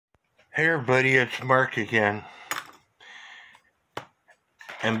Hey everybody, it's Mark again.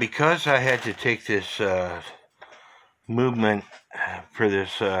 And because I had to take this movement for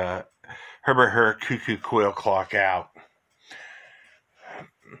this Hubert Herr cuckoo quail clock out,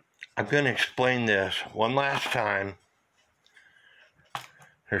 I'm going to explain this one last time.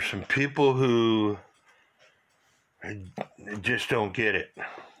 There's some people who just don't get it.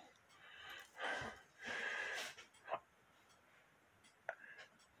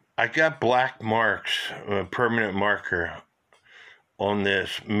 I got black marks, a permanent marker, on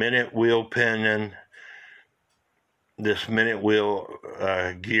this minute wheel pinion, this minute wheel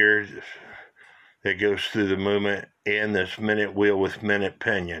gear that goes through the movement, and this minute wheel with minute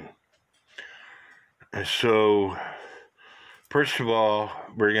pinion. And so, first of all,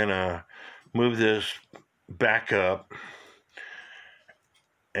 we're going to move this back up,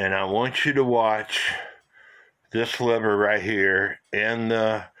 and I want you to watch this lever right here and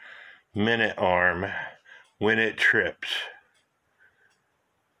the minute arm when it trips.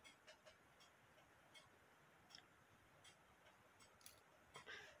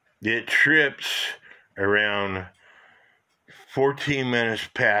 It trips around 14 minutes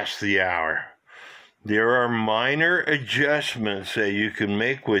past the hour. There are minor adjustments that you can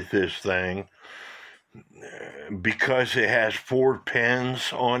make with this thing because it has 4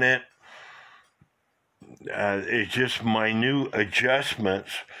 pins on it. It's just minute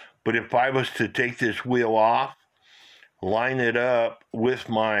adjustments. But if I was to take this wheel off, line it up with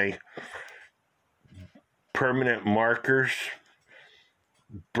my permanent markers,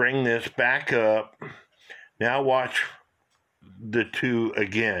 bring this back up, now watch the two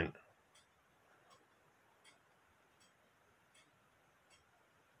again.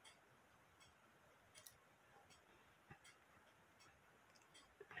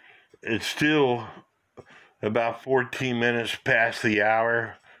 It's still about 14 minutes past the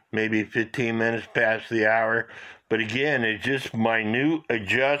hour, maybe 15 minutes past the hour. But again, it's just minute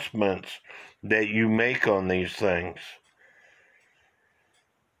adjustments that you make on these things.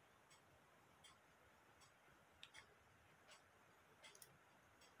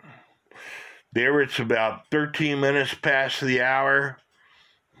 There it's about 13 minutes past the hour.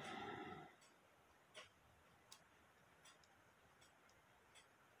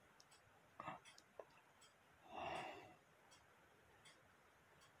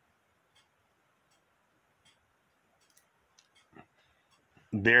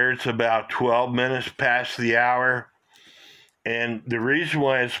 There it's about 12 minutes past the hour. And the reason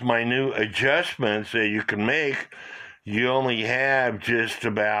why it's minute adjustments that you can make, you only have just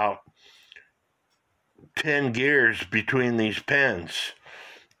about 10 gears between these pins.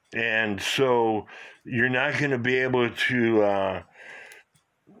 And so you're not going to be able to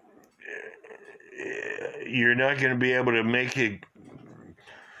make it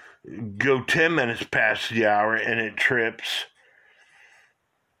go 10 minutes past the hour and it trips.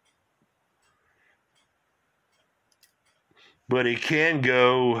 But it can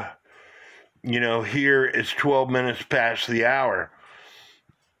go, here it's 12 minutes past the hour.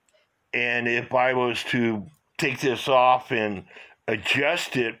 And if I was to take this off and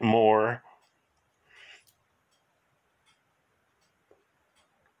adjust it more,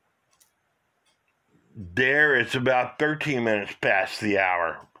 there it's about 13 minutes past the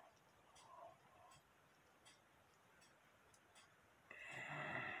hour.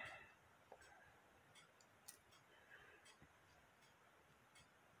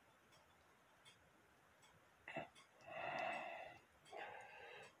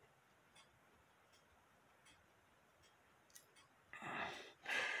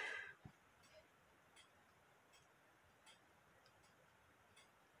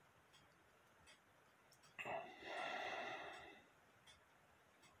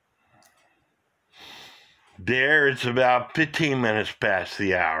 There it's about 15 minutes past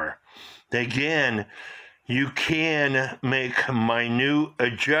the hour. Again, you can make minute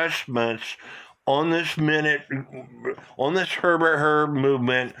adjustments on this Hubert Herr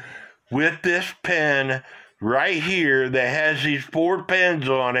movement with this pen right here that has these 4 pins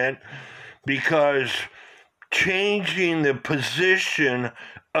on it, because changing the position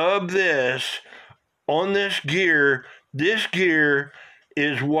of this on this gear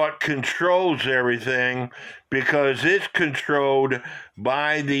is what controls everything, because it's controlled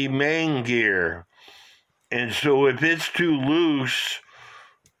by the main gear. And so if it's too loose,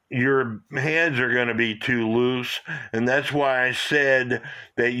 your hands are going to be too loose. And that's why I said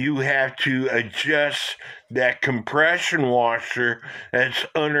that you have to adjust that compression washer that's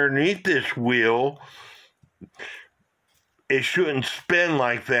underneath this wheel. It shouldn't spin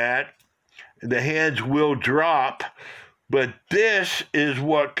like that. The hands will drop, But this is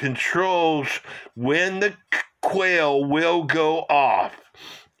what controls when the quail will go off.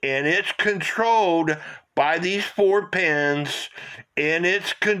 And it's controlled by these 4 pins, and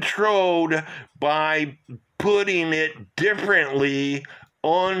it's controlled by putting it differently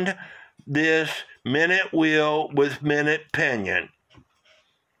on this minute wheel with minute pinion.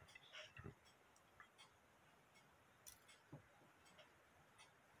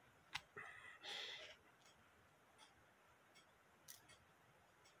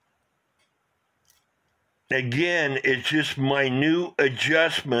 Again, it's just minute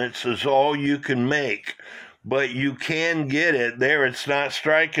adjustments is all you can make, but you can get it there. It's not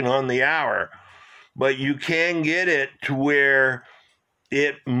striking on the hour, but you can get it to where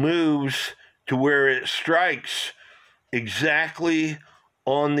it moves to where it strikes exactly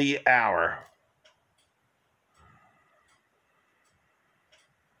on the hour.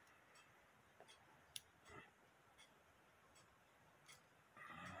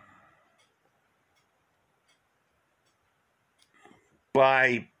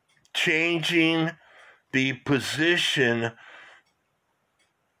 By changing the position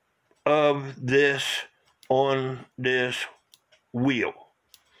of this on this wheel.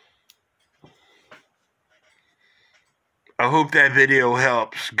 I hope that video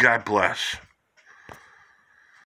helps. God bless.